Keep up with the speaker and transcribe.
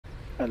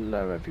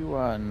Hello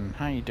everyone,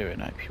 how you doing?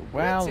 Hope you're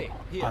well.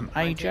 I'm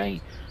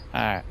AJ.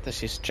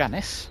 This is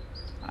Janice.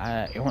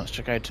 He wants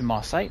to go to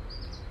Marseille.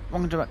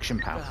 Wrong direction,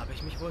 pal.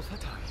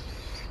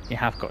 You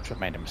have got to have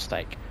made a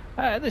mistake.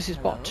 This is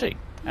part 2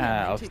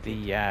 of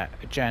the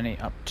journey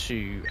up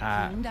to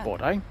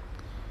Bordeaux.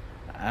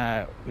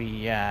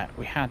 We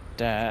had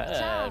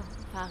a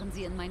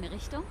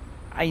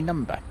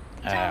number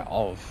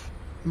of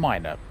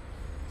minor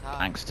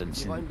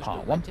accidents in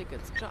part 1,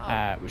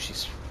 which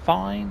is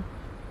fine.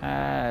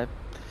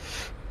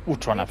 We'll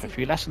try and have a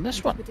few less on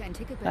this one.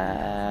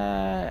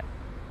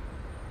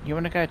 You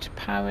want to go to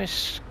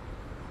Paris,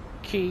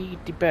 Quai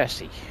de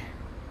Bercy?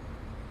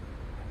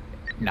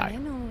 No.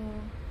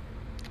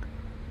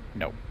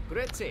 No.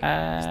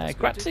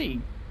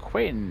 Grazie,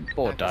 Quinn,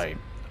 Bordeaux.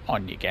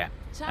 On you get.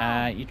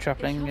 You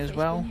travelling as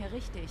well?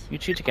 You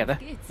two together?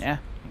 Yeah?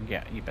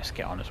 You best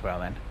get on as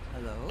well then.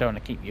 Don't want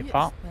to keep you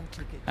apart.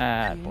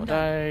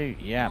 Bordeaux,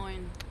 yeah.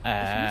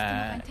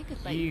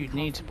 You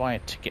need to buy a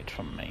ticket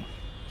from me.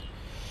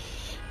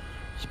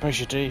 Suppose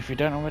you do if you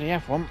don't already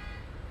have one.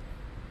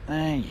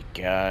 There you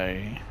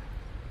go.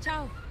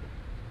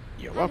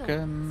 You're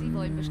welcome.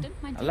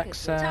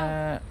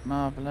 Alexa,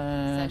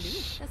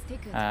 marvellous.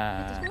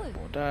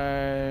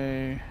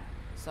 Bordeaux.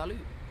 Salut,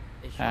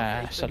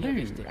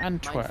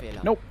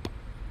 Antwerp. Nope.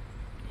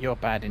 You're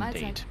bad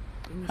indeed.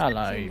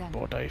 Hello,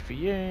 Bordeaux for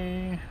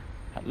you.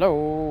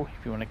 Hello.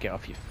 If you want to get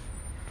off your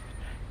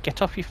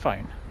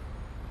phone.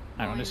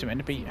 Hang on, is it meant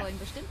to be?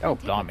 Oh,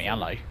 blimey,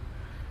 hello.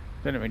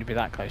 Didn't really be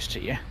that close to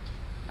you.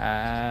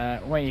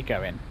 Where are you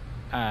going?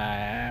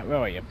 Where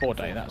are you?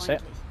 Bordeaux, that's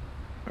it.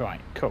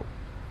 Right, cool.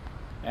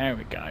 There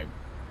we go.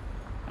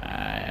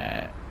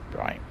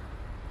 Right.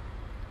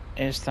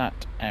 Is that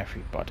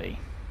everybody?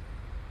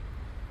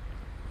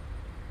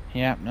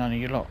 Yeah, none of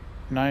you lot.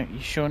 No, you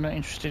sure not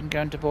interested in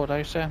going to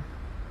Bordeaux, sir?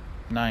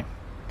 No.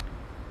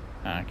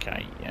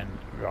 Okay, and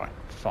right,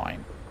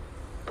 fine.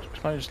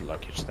 Close the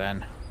luggage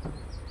then.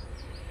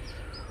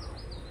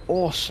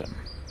 Awesome.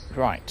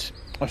 Right,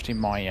 obviously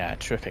my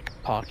terrific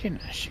parking,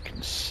 as you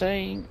can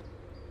see.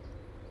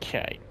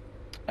 Okay.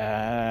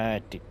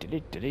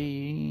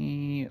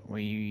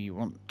 We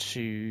want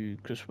to,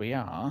 because we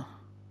are.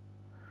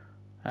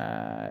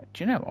 Do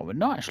you know what? We're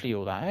not actually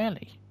all that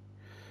early.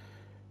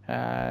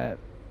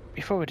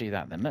 Before we do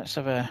that, then let's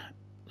have a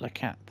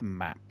look at the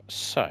map.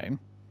 So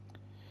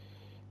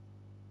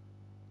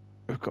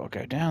we've got to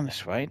go down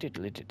this way,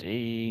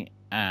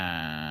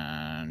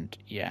 and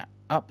yeah,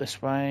 up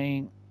this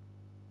way,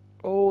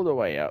 all the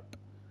way up.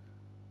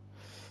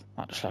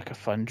 That looks like a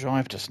fun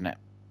drive, doesn't it?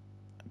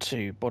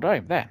 To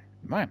Bordeaux, there,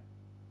 right,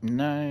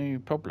 no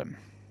problem.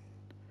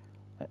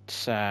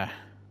 Let's hang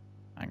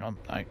on,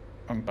 no,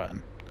 wrong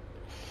button.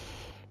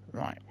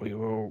 Right, we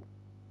will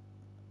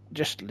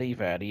just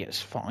leave early,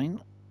 it's fine.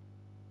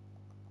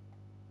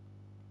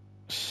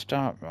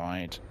 Start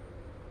ride.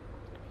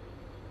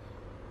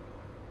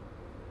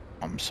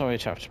 I'm sorry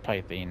to have to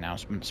play the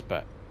announcements,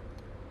 but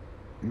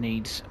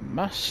needs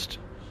must.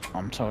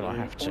 I'm told I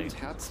have to.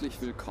 Herzlich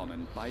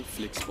willkommen bei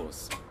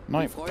Flixbus.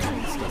 Nope. Wir freuen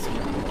uns, dass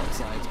ihr an Bord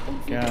seid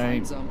und wir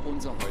gemeinsam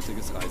unser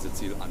heutiges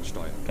Reiseziel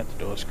ansteuern. Get the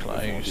doors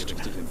closed.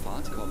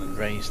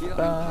 Raise the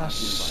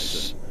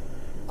bus.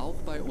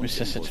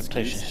 Resist the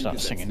temptation to start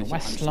singing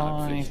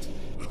Westlife.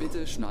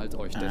 Bitte schnallt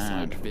euch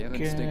deshalb während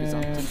der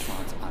gesamten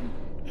Fahrt an.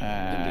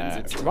 In den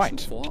Sitzreihen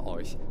vor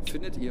euch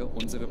findet ihr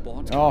unsere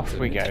Bordkarte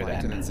mit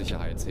weiteren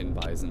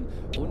Sicherheitshinweisen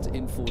und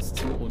Infos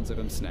zu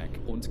unserem Snack-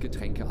 und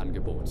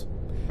Getränkeangebot.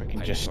 We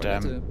can just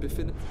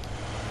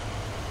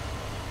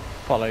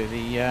follow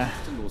the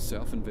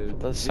surfen will,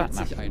 wählt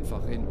sich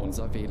einfach in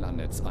unser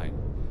WLAN-Netz ein.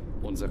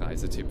 Unser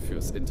Reisetipp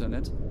fürs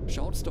Internet?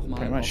 Schaut's doch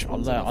mal auf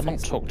unserer I'll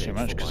not talk too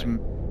much because I'm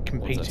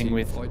competing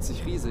with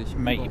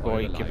Matey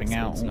Boy giving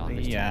out all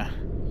the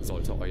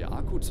sollte euer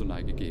Akku zur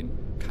Neige gehen,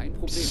 kein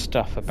Problem.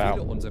 Stuff about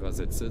Viele unserer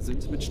Sitze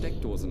sind mit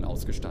Steckdosen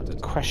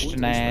ausgestattet.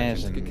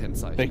 Questionnaires and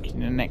booking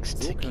the next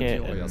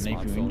ticket and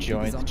if you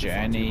enjoy the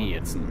journey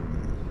and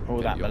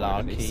all that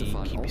malarkey,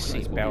 keep your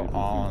seatbelt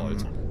on,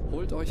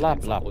 blah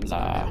blah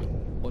blah.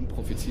 Und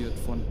profitiert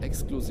von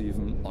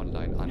exklusiven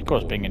Online-Angeboten. Of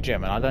course, being a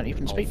German, I don't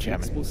even speak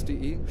German. Auf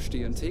flixbus.de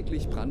stehen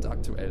täglich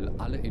brandaktuell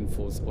alle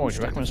Infos und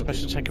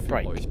Städteverbindungen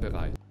für euch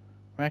bereit.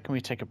 Where can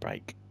we take a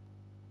break?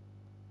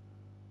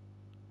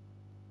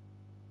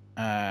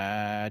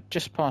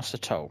 Just past the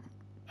toll.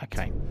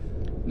 Okay.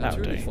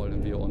 Natürlich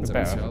wollen wir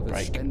unseren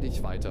Service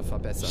ständig weiter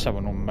verbessern.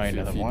 Someone will moan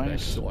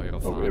otherwise.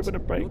 We're gonna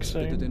break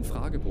soon. Bitte den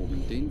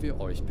Fragebogen, den wir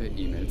euch per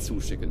E-Mail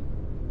zuschicken.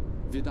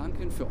 Wir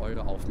danken für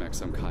eure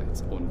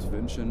Aufmerksamkeit und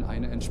wünschen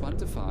eine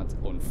entspannte Fahrt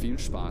und viel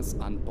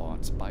Spaß an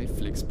Bord bei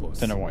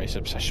Flixbus. Don't know what his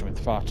obsession with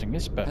farting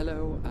is, but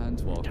hello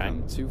and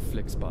welcome to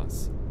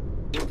Flixbus.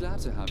 We're glad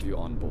to have you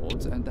on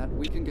board and that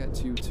we can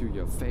get you to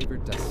your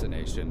favorite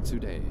destination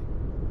today.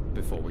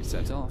 Before we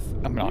set off,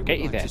 I'll get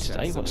you there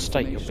today. What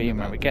state you'll be in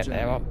when we get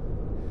there, I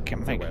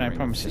can make no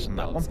promises on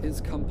that one. Is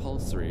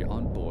compulsory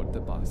on board the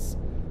bus.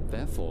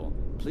 Therefore,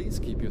 Please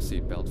keep your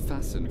seatbelt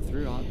fastened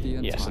throughout the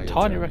entire Yes,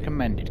 entirely journey.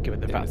 recommended given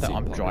the fact that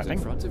I'm driving. In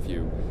front of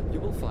you, you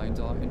will find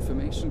our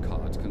information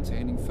card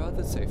containing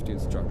further safety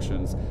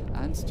instructions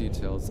and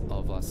details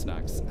of our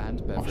snacks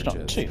and beverages. Well,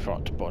 it's not too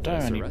far to Bordeaux,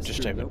 only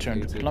just over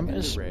 200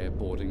 kilometres. In the rear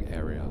boarding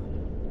area.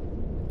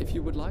 If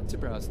you would like to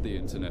browse the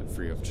internet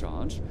free of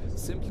charge,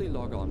 simply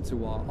log on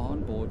to our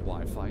onboard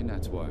Wi-Fi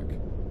network.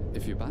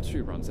 If your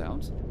battery runs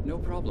out, no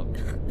problem.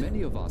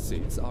 Many of our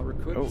seats are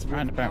equipped with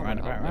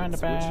roundabout,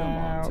 which are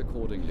marked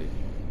accordingly.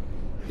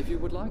 If you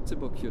would like to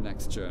book your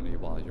next journey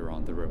while you're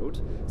on the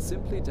road,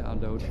 simply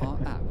download our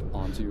app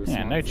onto your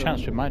smartphone. No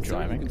chance with my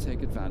driving. So you can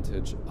take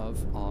advantage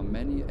of our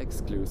many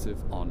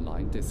exclusive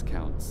online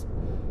discounts.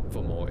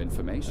 For more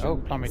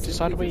information,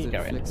 decide where you're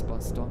going.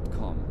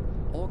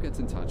 flixbus.com or get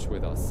in touch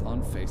with us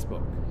on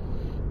Facebook.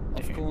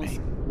 Of course,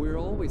 we're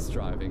always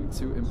striving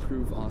to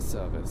improve our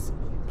service.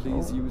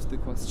 Please use the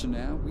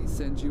questionnaire we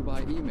send you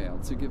by email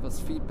to give us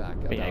feedback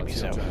about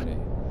your journey.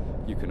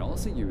 You can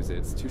also use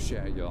it to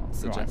share your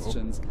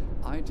suggestions,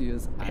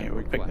 ideas, and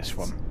requests. Pick this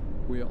one.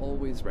 We are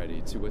always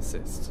ready to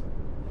assist.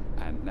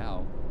 And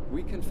now,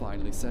 we can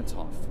finally set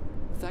off.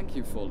 Thank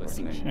you for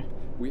listening.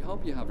 We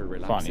hope you have a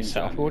relaxing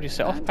journey already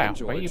set off, and pal.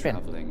 enjoy Where you been?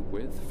 traveling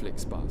with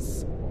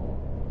Flixbus.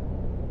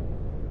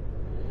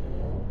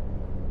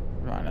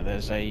 Right, now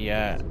there's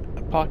a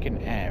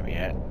parking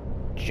area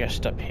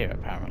just up here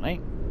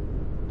apparently.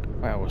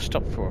 Well, we'll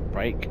stop for a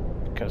break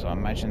because I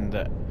imagine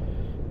that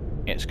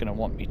it's going to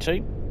want me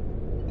to.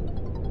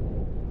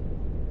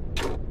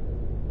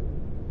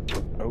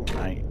 Oh,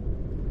 no.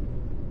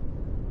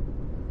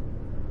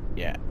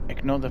 Yeah,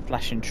 ignore the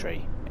flashing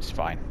tree. It's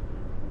fine.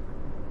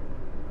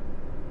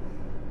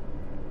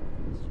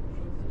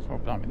 Oh,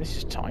 blimey, this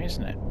is tight,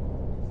 isn't it?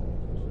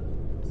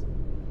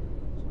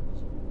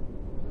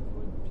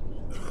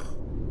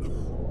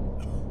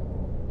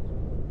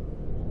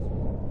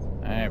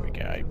 There we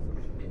go.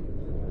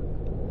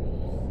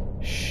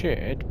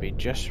 Should be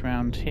just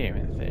round here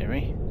in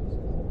theory.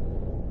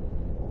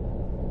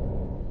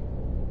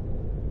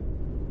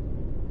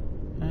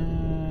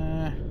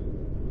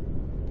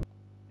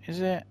 Is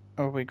it?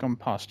 Or have we gone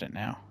past it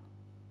now?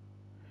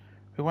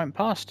 We went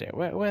past it.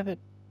 Where the...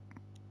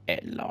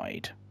 It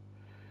lied.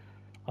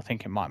 I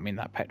think it might mean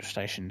that petrol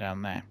station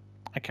down there.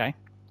 Okay.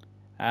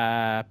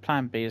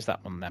 Plan B is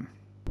that one then.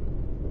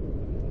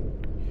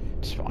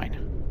 It's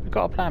fine. We've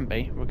got a plan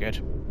B. We're good.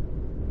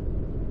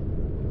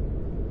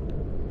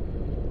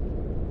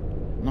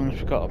 As long as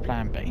we've got a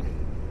plan B.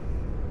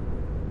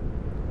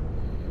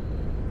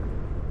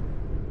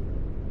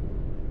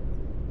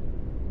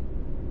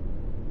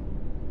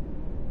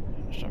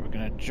 So we're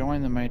going to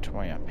join the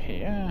motorway up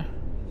here.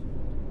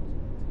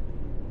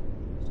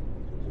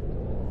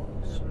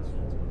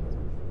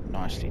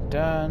 Nicely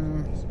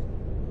done.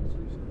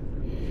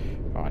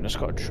 Right, I've just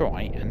got to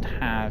try and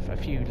have a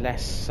few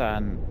less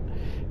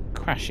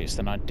crashes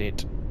than I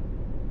did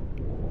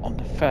on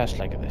the first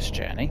leg of this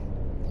journey.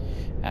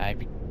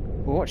 If you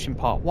were watching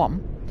part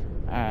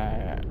 1,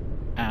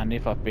 and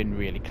if I've been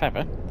really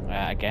clever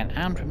again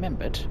and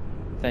remembered,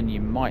 then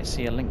you might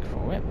see a link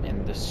for it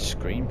in the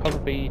screen,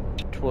 probably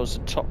towards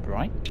the top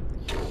right,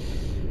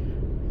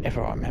 if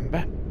I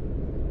remember.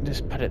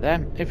 Just put it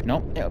there. If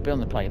not, it'll be on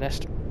the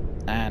playlist,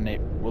 and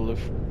it will have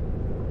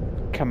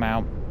come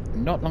out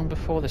not long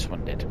before this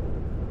one did.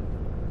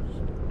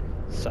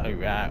 So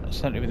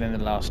certainly within the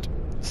last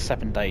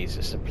 7 days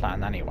is the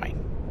plan anyway.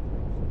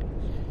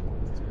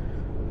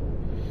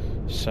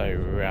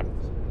 So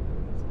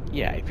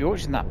yeah, if you're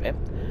watching that bit,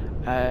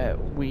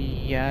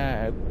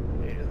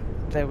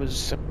 there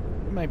was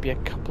maybe a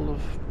couple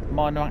of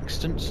minor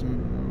accidents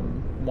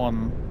and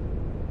one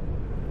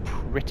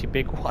pretty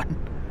big one.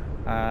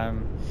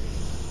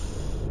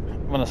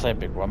 When I say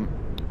big one,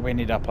 we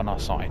ended up on our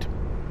side.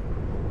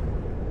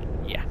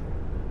 Yeah.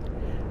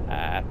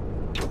 I'm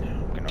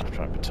going to have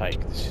to overtake.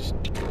 This is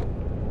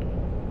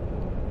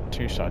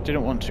too side. I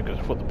didn't want to because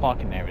I thought the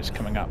parking area is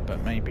coming up,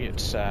 but maybe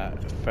it's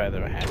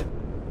further ahead.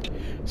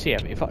 So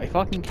yeah, if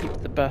I can keep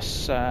the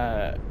bus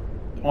on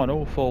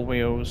all 4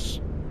 wheels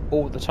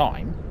all the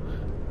time,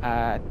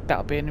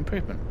 that'll be an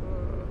improvement.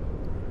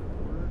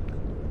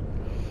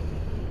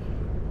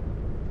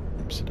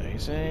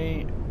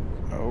 Oopsie-daisy.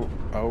 Oh.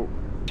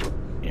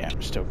 Yeah,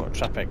 still got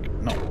traffic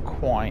not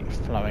quite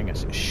flowing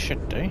as it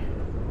should do.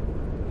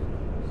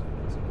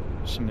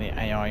 Some of the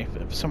AI,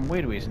 for some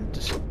weird reason,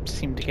 just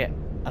seem to get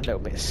a little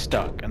bit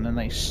stuck, and then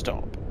they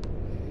stop,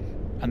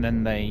 and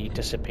then they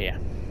disappear.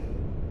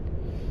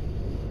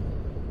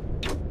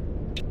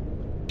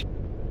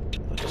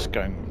 They're just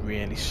going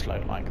really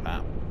slow like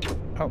that.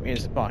 Oh,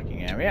 here's the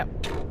parking area.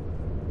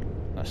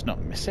 Let's not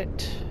miss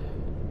it.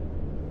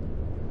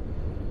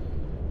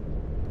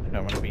 I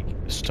don't want to be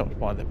stopped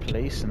by the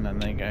police and then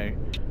they go,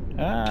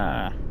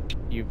 "Ah,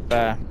 you've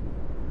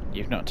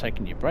not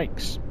taken your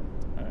brakes."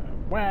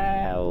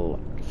 Well,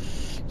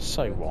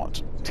 so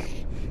what?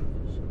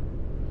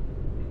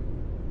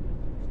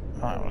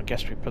 Right, well I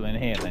guess we pull in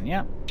here then,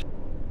 yeah?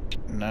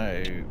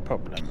 No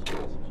problem.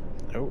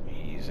 Oh,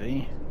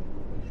 easy.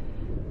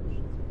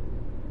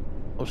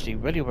 obviously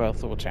really well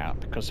thought out,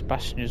 because the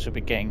passengers will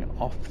be getting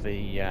off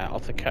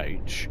the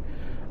coach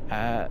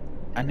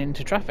and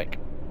into traffic.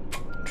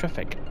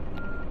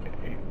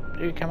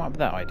 Who came up with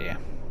that idea?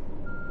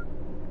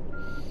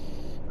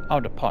 I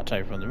would have parked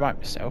over on the right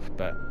myself,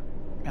 but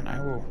you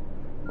know,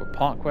 we'll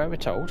park where we're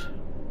told.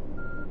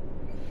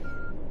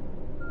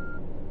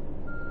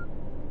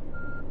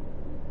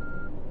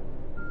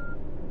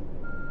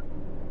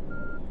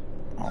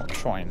 I'll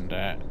try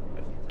and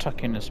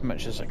tuck in as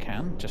much as I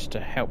can, just to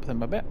help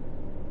them a bit.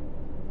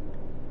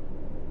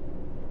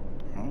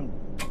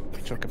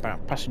 We talk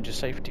about passenger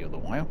safety all the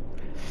while.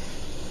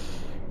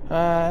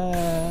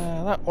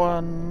 That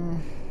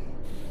one.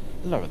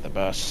 Lower the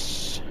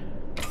bus.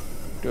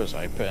 Doors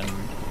open.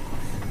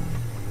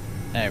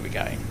 There we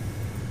go.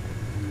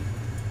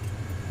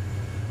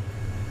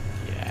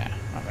 Yeah,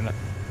 I mean,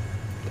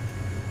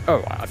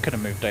 oh, I could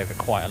have moved over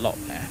quite a lot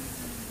there.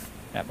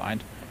 Never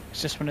mind.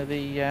 Is this one of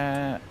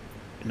the?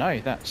 No,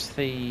 that's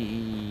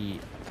the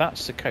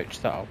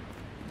coach that I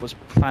was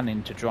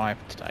planning to drive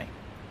today.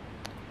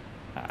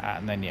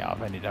 And then yeah,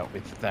 I've ended up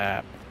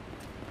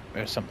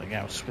with something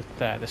else with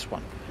this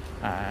one.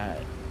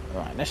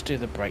 Right, let's do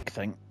the brake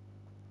thing.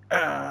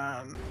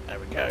 There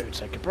we go.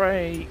 Take a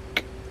break.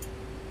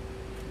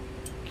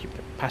 Keep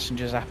the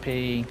passengers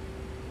happy.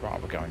 Right,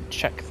 we'll go and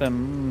check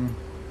them.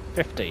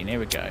 15. Here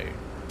we go.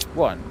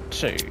 1,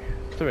 2,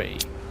 3,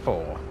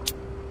 4,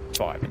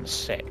 5, and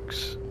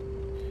 6.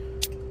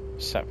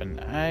 7,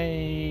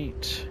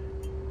 8.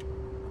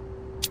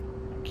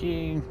 Thank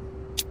you.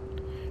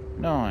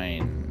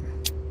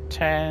 9,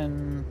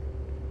 10,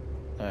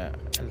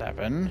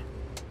 11,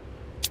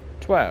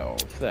 12,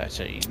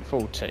 13,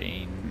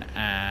 14,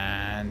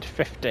 and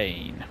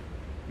 15.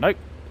 Nope.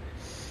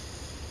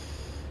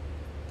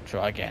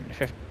 Try again.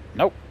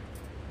 Nope.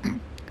 Do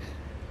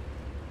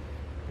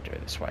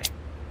it this way.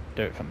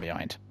 Do it from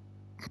behind.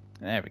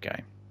 There we go.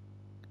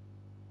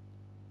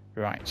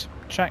 Right.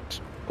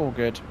 Checked. All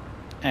good.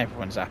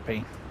 Everyone's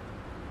happy.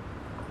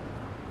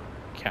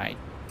 Okay.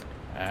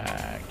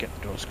 Get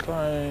the doors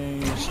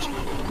closed.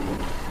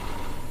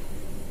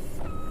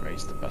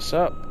 Raise the bus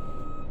up.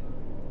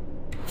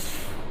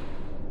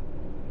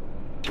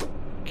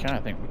 Okay, I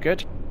think we're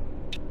good.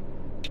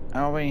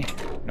 Are we?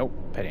 Nope.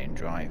 Put it in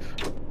drive.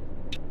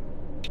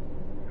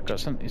 We've got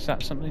something. Is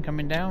that something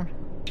coming down?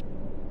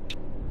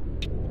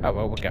 Oh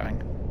well, we're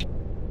going.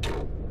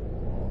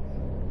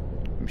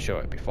 I'm sure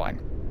it'll be fine.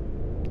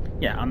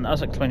 Yeah, and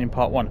as I explained in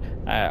part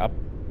 1, I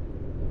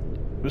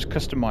was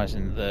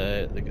customising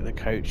the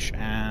coach,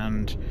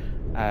 and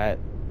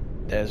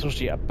there's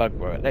also a bug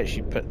where it lets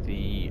you put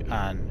the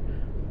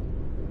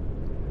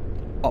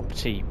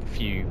Opti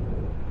view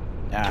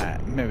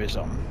mirrors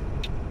on,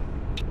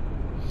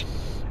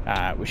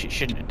 which it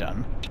shouldn't have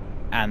done,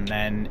 and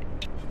then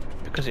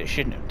because it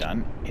shouldn't have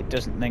done, it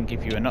doesn't then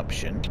give you an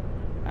option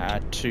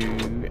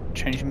to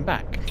change them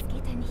back.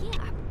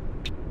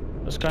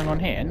 What's going on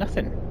here?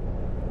 Nothing.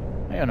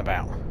 What are you on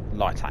about?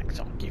 Light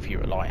accident. I'll give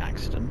you a light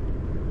accident.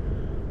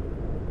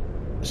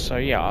 So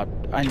yeah,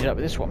 I ended up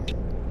with this one.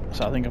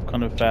 So I think I've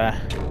kind of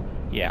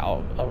yeah,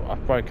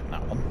 I've broken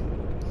that one.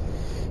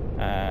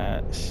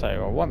 So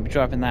I won't be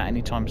driving that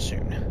anytime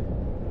soon.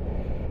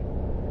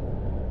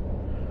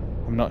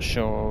 I'm not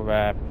sure.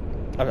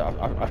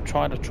 I've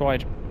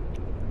tried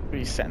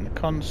resetting the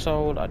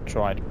console. I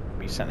tried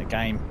resetting the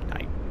game. No,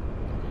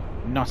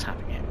 not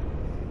having it.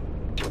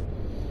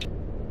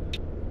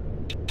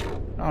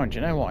 Oh, do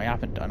you know what I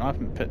haven't done? I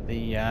haven't put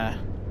the. Hang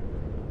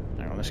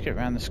on, let's get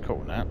around this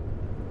corner.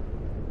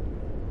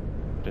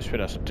 Just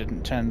realised I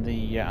didn't turn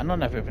the. And I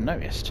never even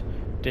noticed.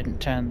 Didn't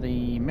turn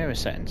the mirror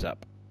settings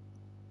up.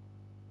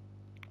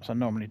 So I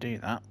normally do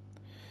that.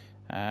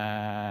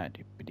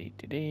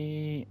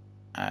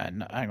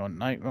 No, hang on,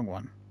 no, wrong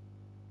one.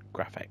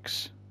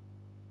 Graphics.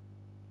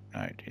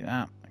 No, do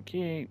that. Thank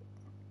you.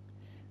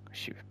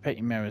 Because you put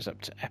your mirrors up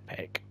to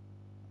epic.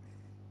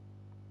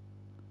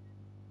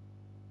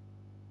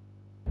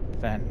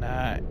 Then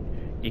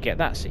you get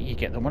that. So you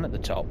get the one at the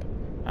top,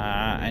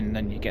 and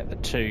then you get the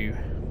two,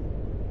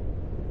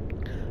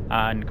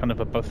 and kind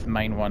of above the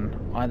main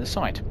one either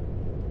side,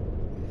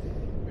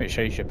 which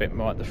shows you a bit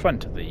more at the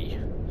front of the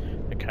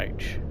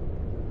coach,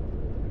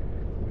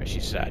 which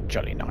is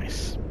jolly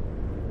nice.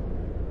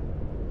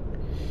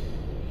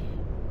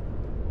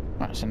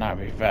 Right, so now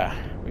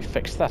we've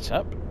fixed that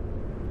up.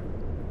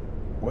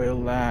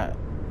 We'll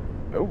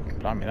oh,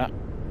 blimey, that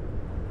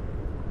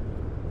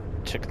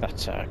took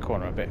that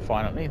corner a bit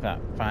finally,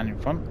 that van in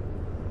front.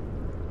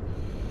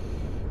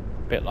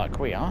 A bit like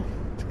we are.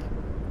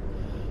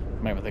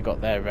 Maybe they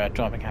got their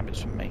driving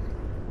habits from me.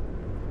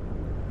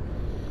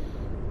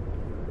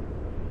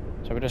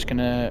 So we're just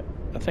gonna,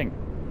 I think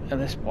at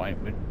this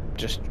point we're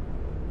just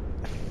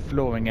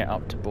flooring it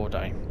up to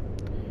Bordeaux.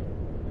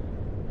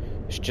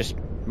 It's just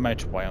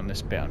motorway on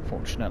this bit,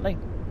 unfortunately.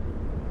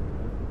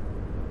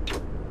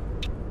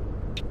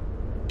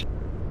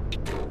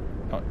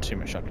 Not too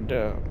much I can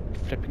do.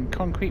 Flipping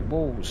concrete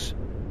walls.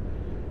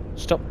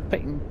 Stop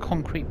putting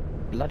concrete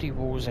bloody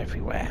walls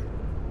everywhere.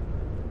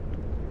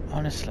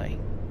 Honestly.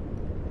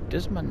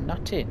 does my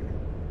nut in.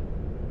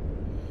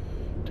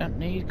 Don't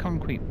need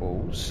concrete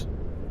walls.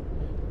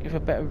 Give a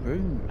better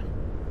room.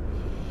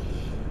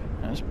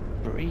 Let's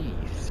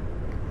breathe.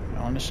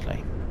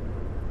 Honestly.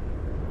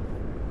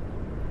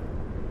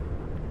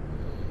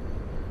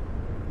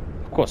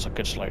 Of course I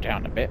could slow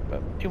down a bit,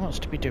 but who wants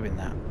to be doing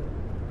that?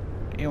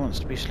 Who wants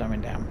to be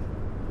slowing down?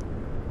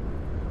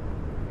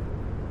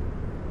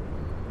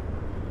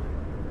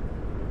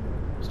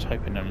 Just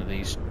hoping none of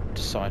these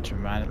decide to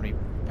randomly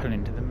pull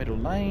into the middle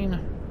lane.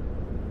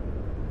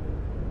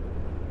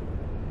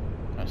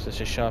 Oh, is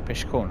this a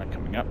sharpish corner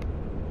coming up?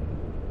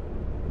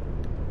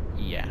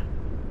 Yeah,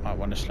 might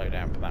want to slow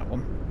down for that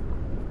one.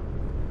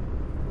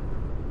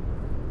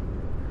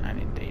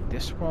 And indeed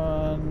this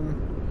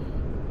one.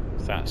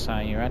 That's how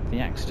you had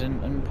the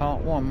accident in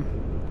part 1.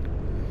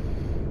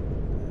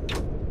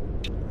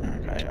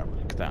 Okay,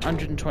 look at that,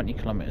 120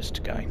 kilometres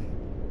to go.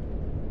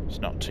 It's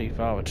not too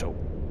far at all.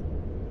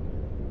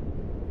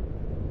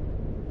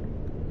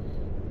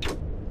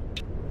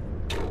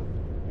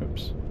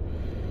 Oops.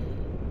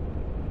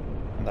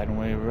 And then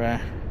we're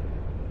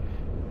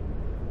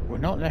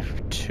not left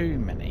with too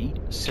many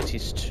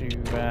cities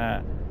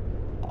to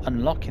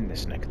unlock in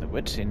this neck of the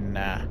woods in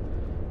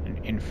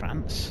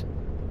France.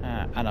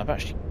 And I've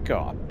actually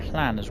got a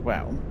plan as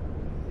well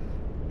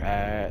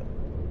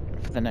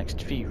for the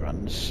next few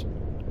runs,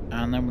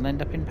 and then we'll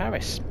end up in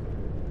Paris.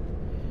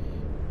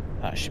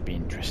 That should be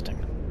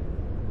interesting.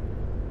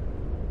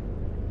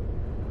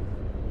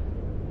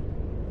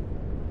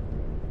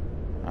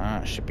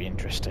 That should be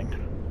interesting.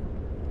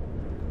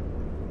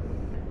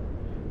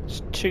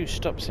 There's 2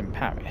 stops in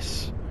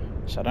Paris,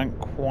 so I don't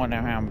quite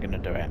know how I'm going to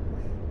do it.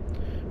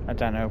 I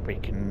don't know if we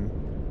can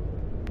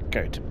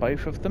go to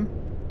both of them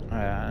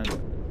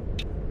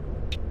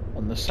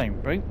on the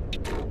same route.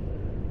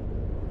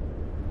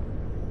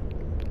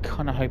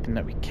 Kind of hoping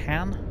that we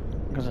can,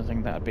 because I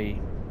think that would be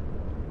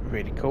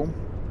really cool,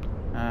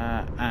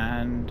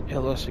 and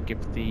it'll also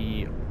give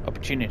the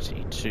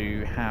opportunity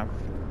to have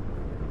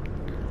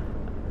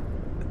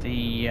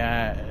the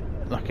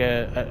like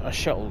a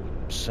shuttle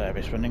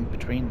service running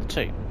between the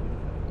two,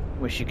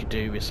 which you could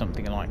do with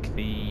something like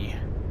the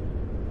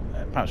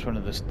perhaps one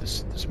of the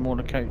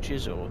smaller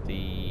coaches, or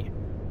the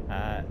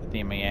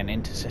MAN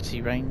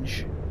Intercity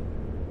range,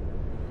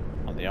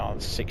 on the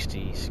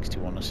R60,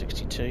 61 or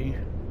 62.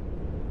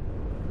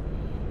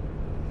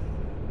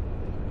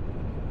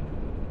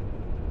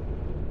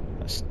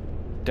 That's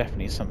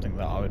definitely something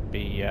that I would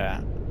be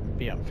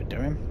up for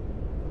doing.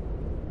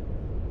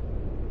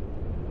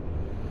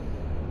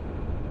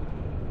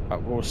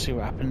 But we'll see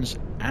what happens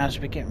as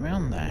we get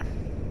around there.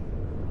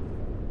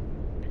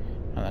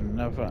 And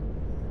then I've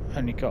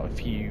only got a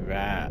few,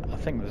 I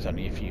think there's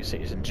only a few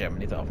cities in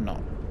Germany that I've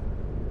not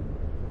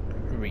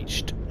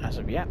reached as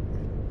of yet.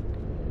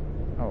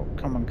 Oh,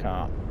 come on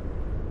car.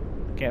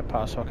 Get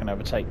past so I can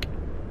overtake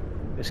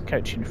this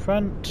coach in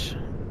front,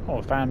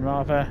 or van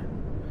rather.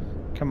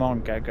 Come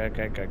on, go, go,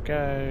 go, go,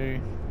 go.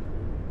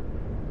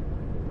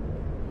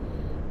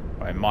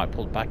 Well, it might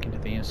pull back into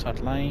the inside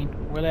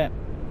lane, will it?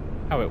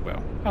 Oh, it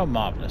will. Oh,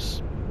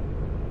 marvellous.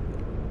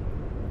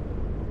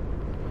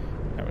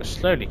 Now we're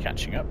slowly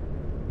catching up.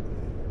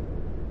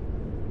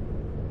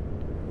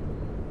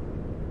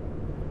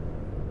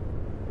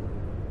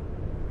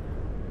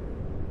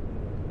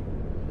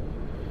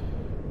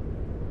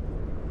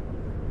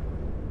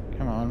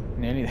 Come on,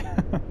 nearly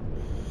there.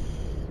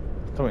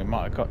 Thought we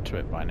might have got to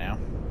it by now.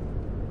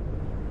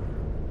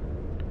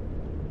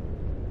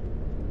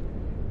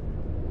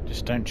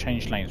 Just don't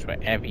change lanes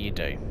wherever you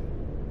do.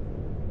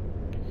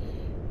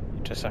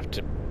 You just have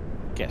to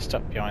get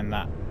stuck behind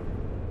that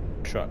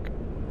truck.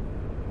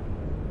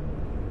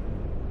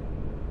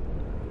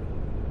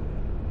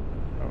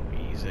 Oh,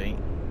 easy.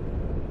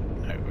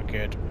 No, we're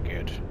good, we're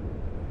good.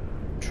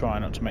 Try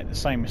not to make the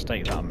same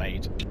mistake that I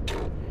made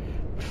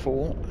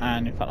before,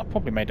 and in fact I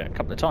probably made it a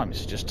couple of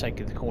times, just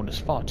taking the corners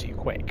far too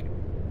quick,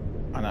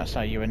 and that's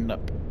how you end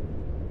up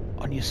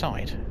on your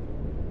side.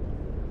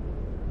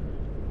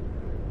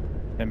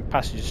 Then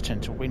passengers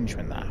tend to whinge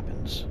when that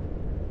happens.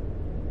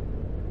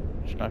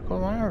 It's like,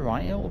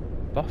 alright, it'll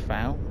buff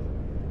out.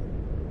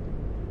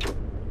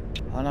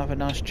 I'll have a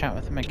nice chat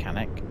with the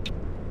mechanic.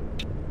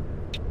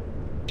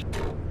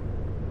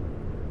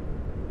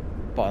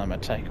 Buy them a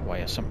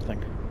takeaway or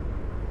something.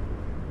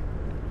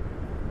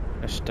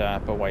 Just by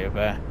way of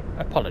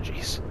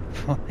apologies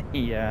for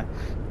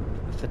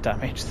the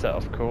damage that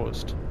I've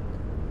caused.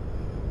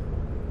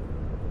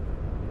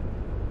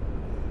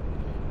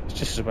 It's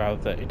just as well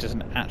that it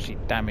doesn't actually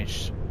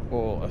damage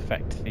or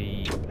affect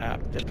the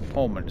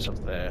performance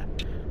of the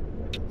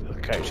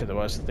coach.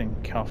 Otherwise, I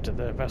think after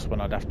the first one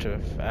I'd have to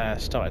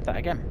have started that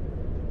again.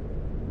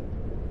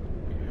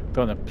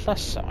 But on the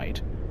plus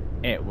side,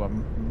 it would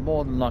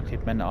more than likely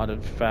have meant I'd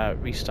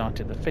have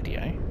restarted the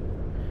video,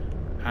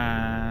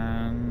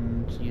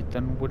 and you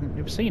then wouldn't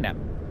have seen it,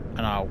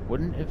 and I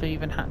wouldn't have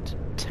even had to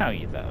tell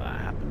you that that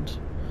happened.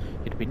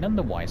 You'd be none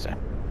the wiser.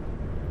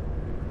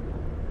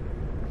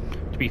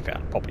 To be fair,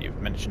 I'd probably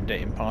have mentioned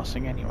it in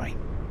passing anyway.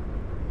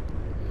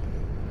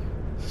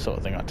 Sort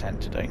of thing I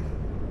tend to do.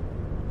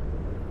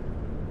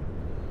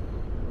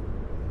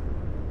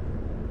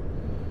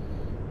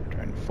 We're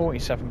doing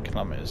 47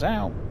 kilometers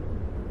out,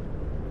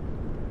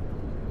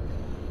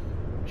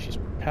 which is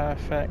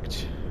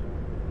perfect.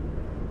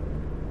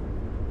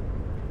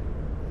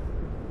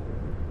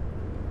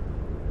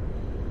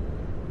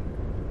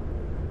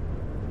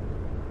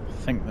 I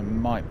think there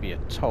might be a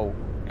toll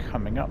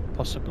coming up,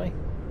 possibly.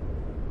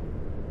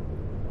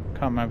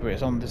 Can't remember if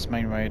it's on this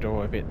main road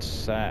or if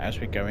it's as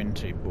we go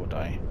into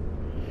Bordeaux.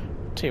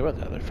 Tell you what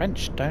though, the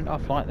French don't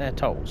off-like their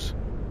tolls.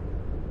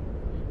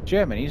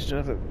 Germany's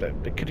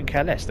they couldn't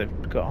care less,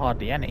 they've got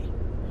hardly any.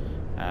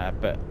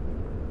 But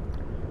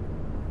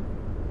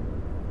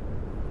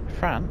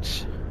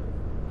France,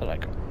 they're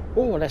like,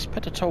 oh, let's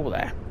put a toll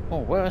there. Oh,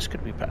 where else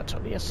could we put a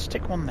toll? Yes,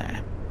 stick one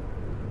there.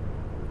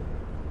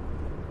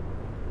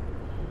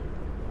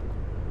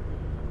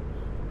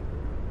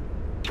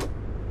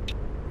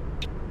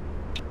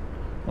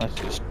 Let's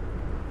just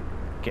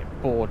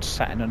get bored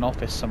sat in an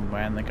office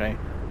somewhere and they go,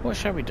 what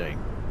shall we do?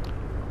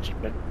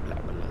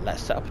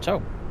 Let's set up a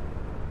toll.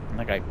 And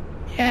they go,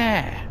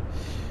 yeah,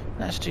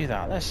 let's do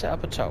that, let's set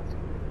up a toll.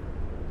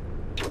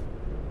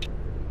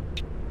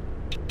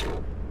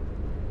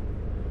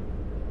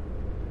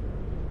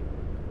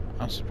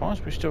 I'm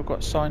surprised we've still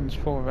got signs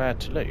for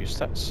Toulouse.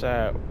 That's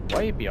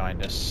way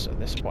behind us at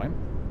this point.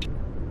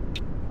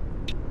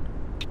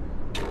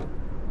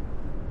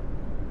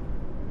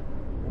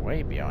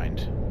 Way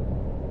behind.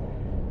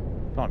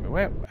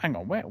 Blimey, hang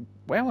on,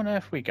 where on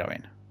earth are we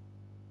going?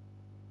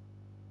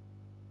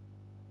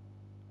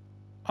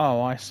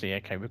 Oh, I see,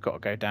 okay, we've got to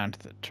go down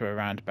to a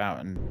roundabout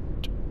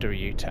and do a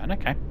U-turn,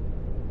 okay.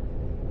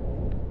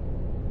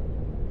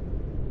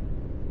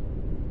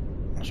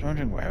 I was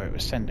wondering where it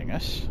was sending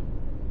us.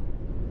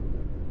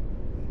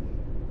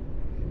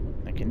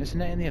 Thinking,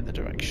 isn't it in the other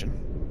direction?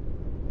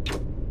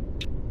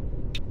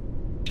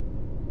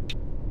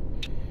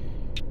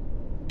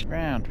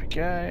 Round we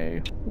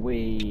go.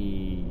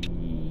 Whee!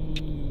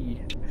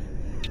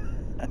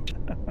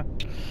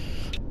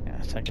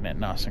 Yeah, taking it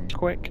nice and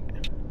quick.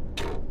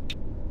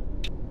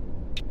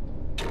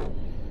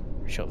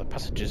 I'm sure the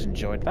passengers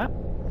enjoyed that.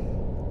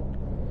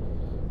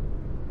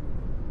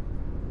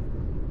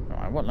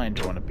 Alright, what lane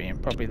do I want to be in?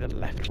 Probably the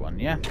left one,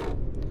 yeah?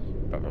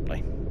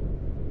 Probably.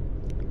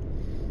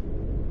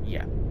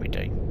 Yeah, we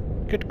do.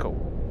 Good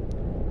call.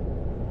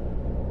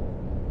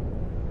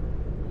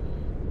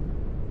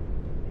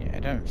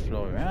 Don't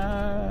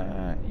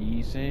floor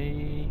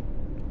easy.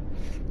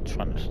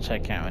 Try not to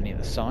take out any of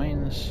the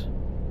signs.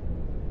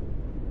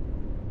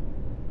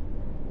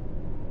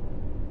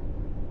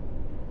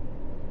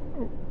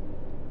 Oh.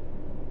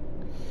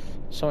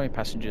 Sorry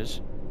passengers,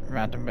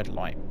 random red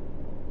light.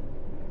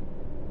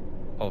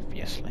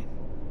 Obviously.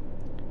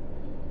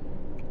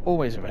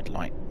 Always a red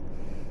light.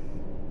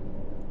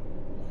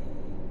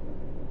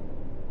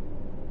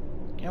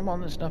 Come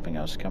on, there's nothing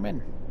else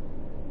coming.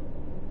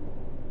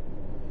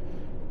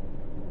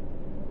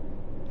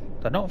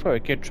 They're not very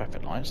good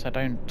traffic lights, they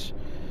don't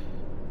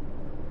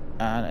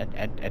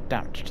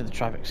adapt to the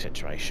traffic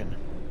situation.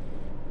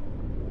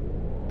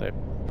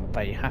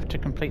 They have to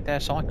complete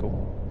their cycle.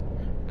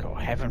 God,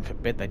 heaven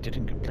forbid they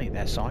didn't complete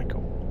their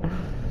cycle.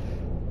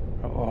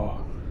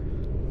 Oh.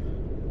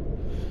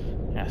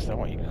 Yes, they're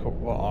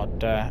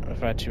what I'd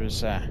refer to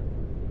as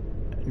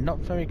not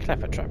very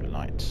clever traffic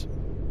lights.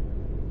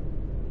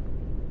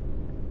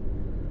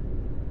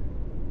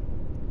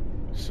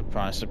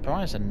 Surprise,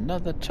 surprise,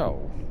 another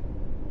toll.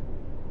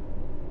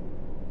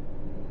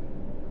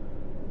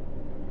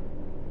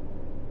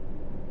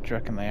 Do you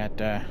reckon they had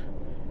a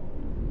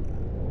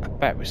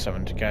bet with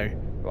someone to go,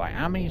 right,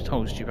 how many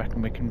tolls do you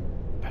reckon we can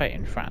pay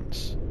in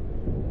France?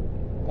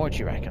 What do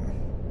you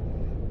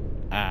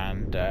reckon?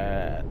 And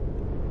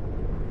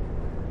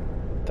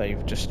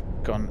they've just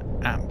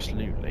gone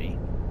absolutely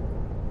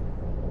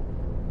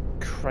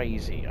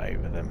crazy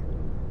over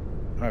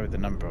them. Over the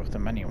number of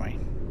them anyway.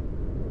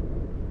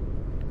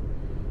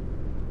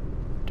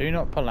 Do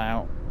not pull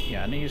out.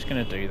 Yeah, I knew he was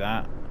going to do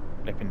that.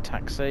 Flipping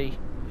taxi.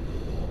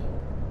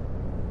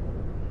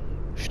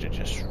 Should have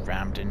just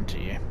rammed into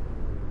you.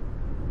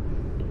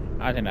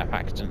 I didn't have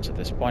accidents at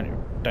this point.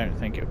 I don't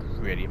think it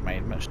really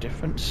made much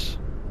difference.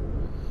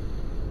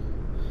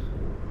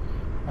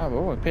 Oh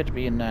well, we appear to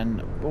be in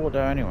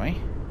Bordeaux anyway.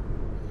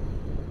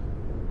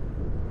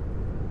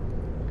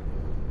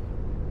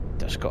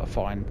 Just got to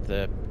find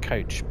the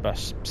coach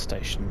bus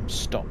station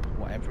stop,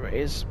 whatever it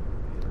is.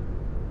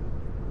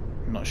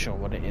 I'm not sure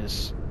what it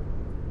is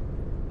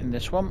in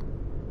this one,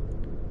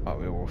 but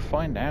we will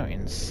find out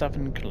in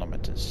 7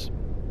 kilometers.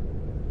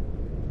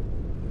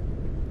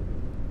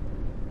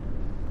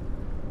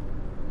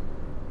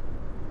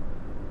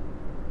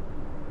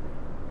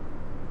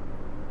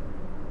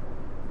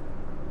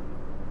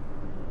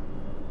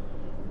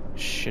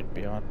 Should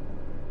be our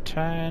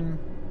turn.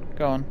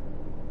 Go on.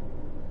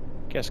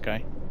 Guess go.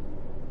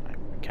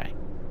 Okay.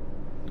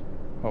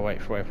 We'll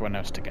wait for everyone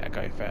else to get a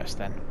go first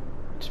then.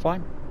 It's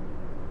fine.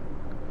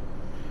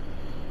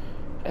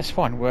 It's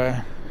fine,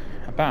 we're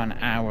about an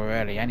hour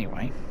early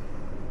anyway.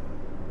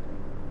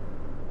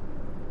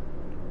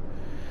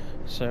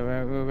 So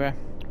we're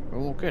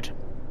all good.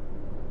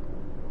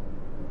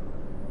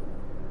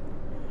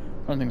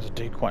 One of the things I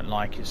do quite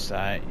like is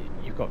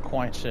you've got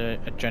quite a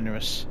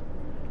generous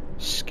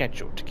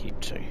schedule to keep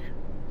to.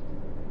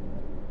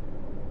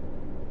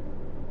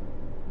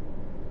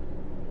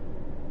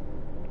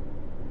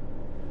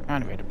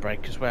 And we had a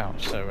break as well,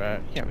 so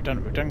yeah, we've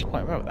done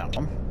quite well with that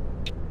one.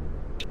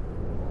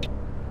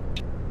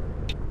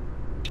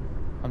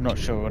 I'm not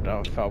sure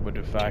if I would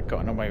have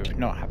gotten away with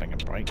not having a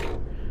break.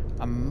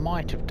 I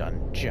might have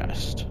done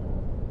just.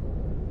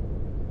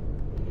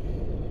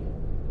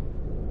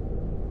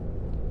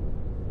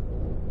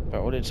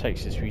 But all it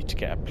takes is for you to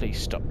get a police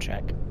stop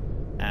check,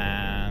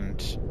 and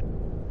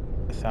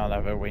they'll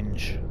have a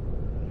whinge.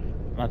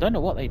 And I don't know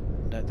what they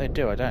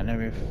do. I don't know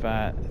if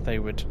they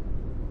would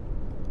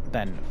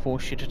then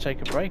force you to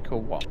take a break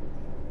or what.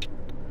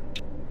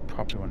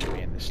 Probably want to be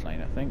in this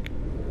lane, I think.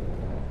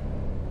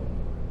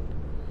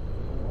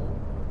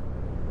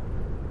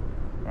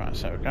 Right,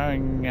 so we're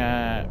going.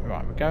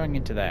 Right, we're going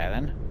into there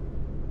then.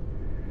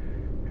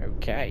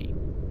 Okay.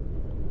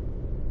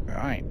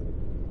 Right.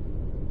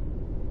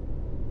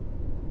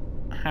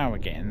 How are we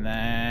getting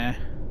there?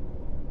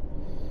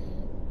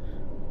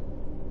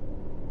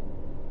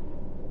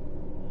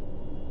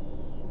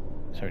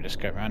 So we just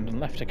go around and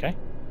left, okay?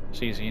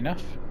 It's easy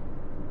enough.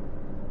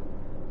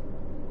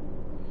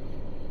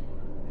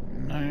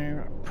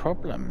 No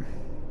problem.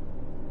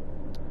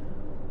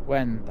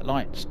 When the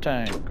lights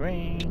turn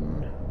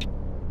green.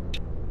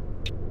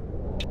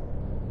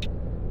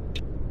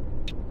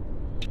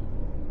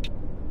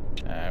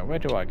 Where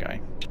do I go?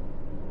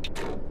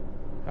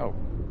 Oh.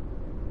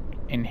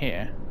 In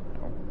here?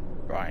 Oh,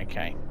 right,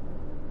 okay.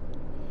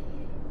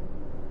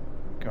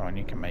 Go on,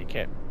 you can make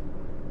it.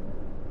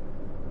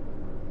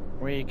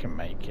 We can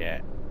make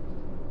it.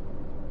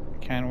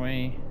 Can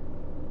we?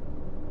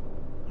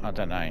 I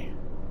don't know.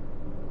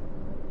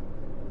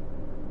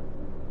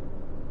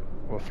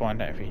 We'll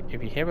find out.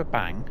 If you hear a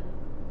bang,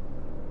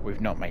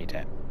 we've not made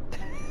it.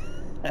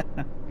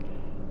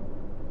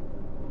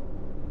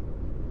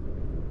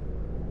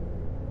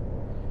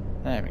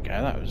 There we go.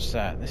 That was.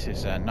 This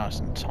is nice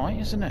and tight,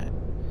 isn't it?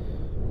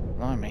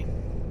 Blimey.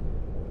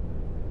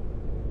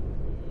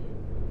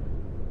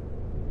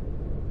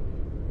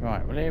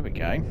 Right. Well, here we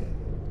go.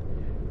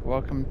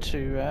 Welcome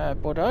to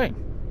Bordeaux.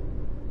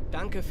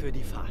 Danke für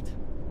die Fahrt.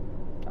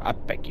 I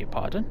beg your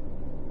pardon.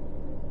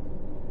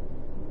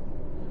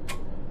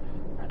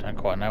 I don't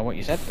quite know what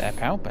you said there,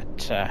 pal,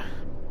 but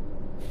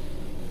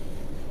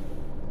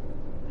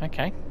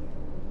okay.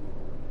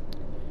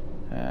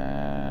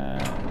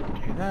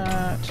 Do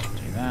that.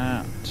 Do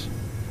that.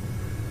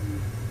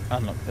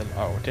 Unlock the.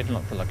 Oh, I did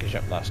unlock the luggage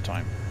up last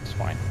time. It's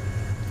fine.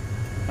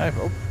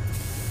 Oh,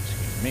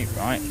 excuse me.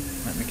 Right.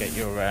 Let me get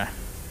your.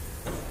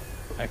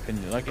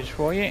 Open the luggage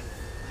for you.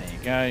 There you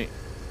go.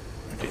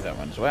 I'll do that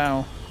one as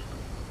well.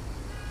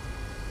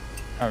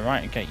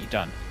 Alright, okay, you're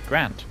done.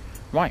 Grand.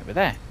 Right, we're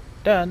there.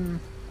 Done.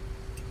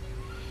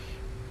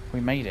 We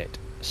made it.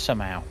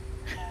 Somehow.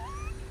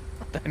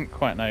 I don't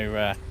quite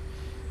know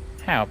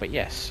how, but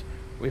yes,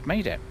 we've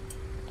made it.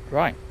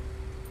 Right.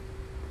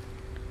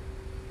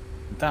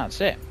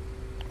 That's it.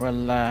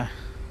 Well,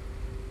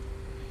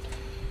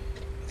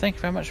 thank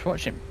you very much for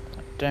watching.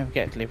 Don't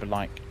forget to leave a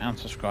like and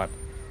subscribe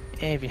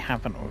if you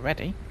haven't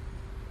already.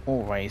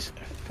 Always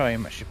very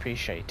much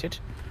appreciated.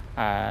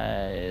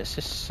 Is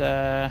this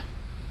I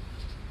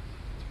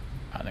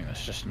think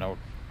that's just an old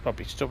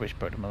probably storage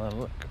boat. I'm a little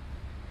look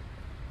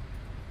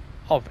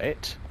of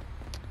it.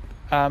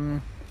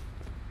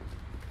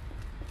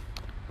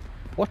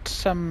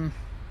 What's going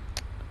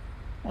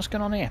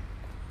on here?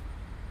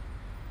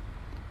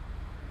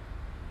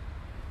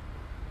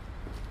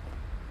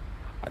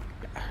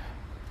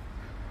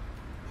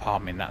 I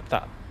mean that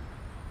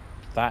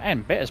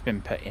end bit has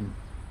been put in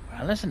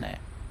well, isn't it?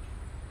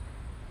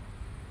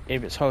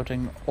 If it's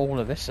holding all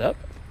of this up.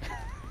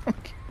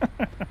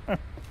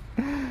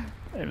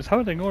 It was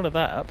holding all of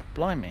that up,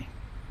 blimey.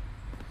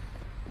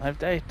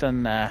 They've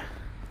done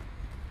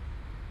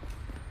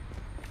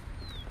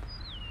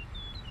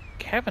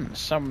Kevin,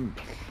 someone's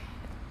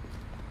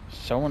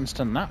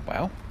done that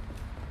well.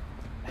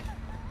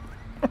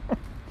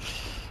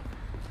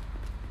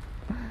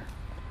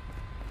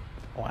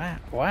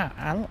 Wow,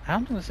 how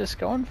long does this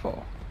go on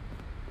for?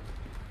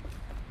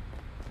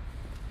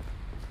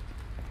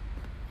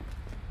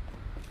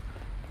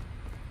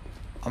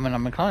 I mean,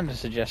 I'm inclined to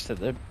suggest that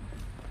the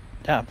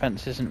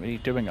fence isn't really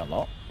doing a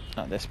lot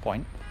at this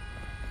point.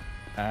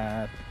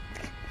 It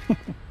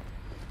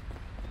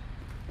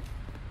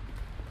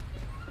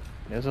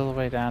goes all the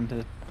way down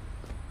to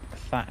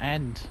that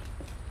end.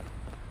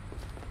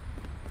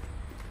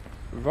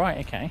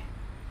 Right, okay.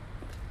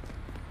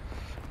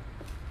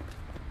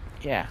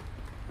 Yeah.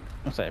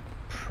 I'll say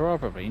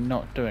probably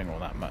not doing all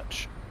that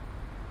much.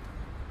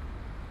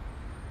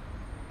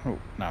 Oh,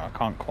 no, I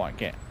can't quite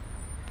get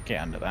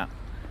under that.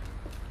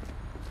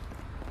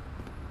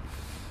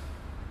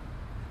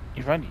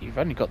 You've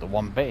only got the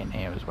one bit in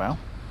here as well.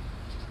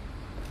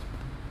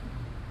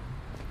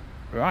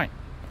 Right.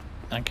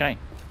 Okay.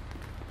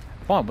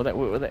 Fine,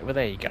 well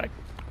there you go.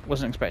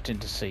 Wasn't expecting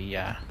to see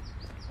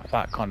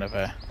that kind of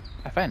a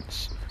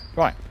fence.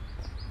 Right,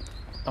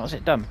 that was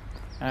it done.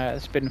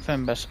 It's been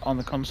Fernbus on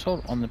the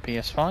console, on the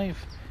PS5.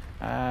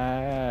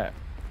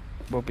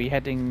 We'll be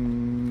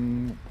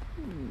heading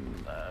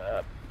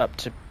up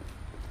to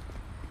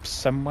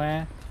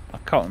somewhere. I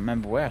can't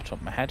remember where off the top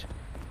of my head.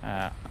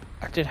 I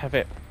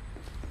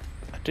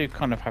do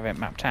kind of have it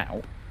mapped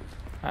out.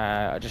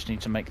 I just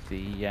need to make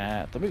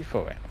the route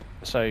for it.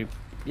 So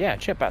yeah,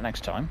 check back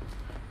next time,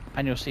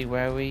 and you'll see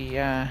where we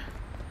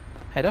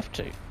head off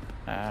to.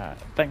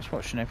 Thanks for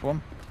watching,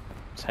 everyone.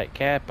 Take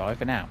care. Bye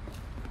for now.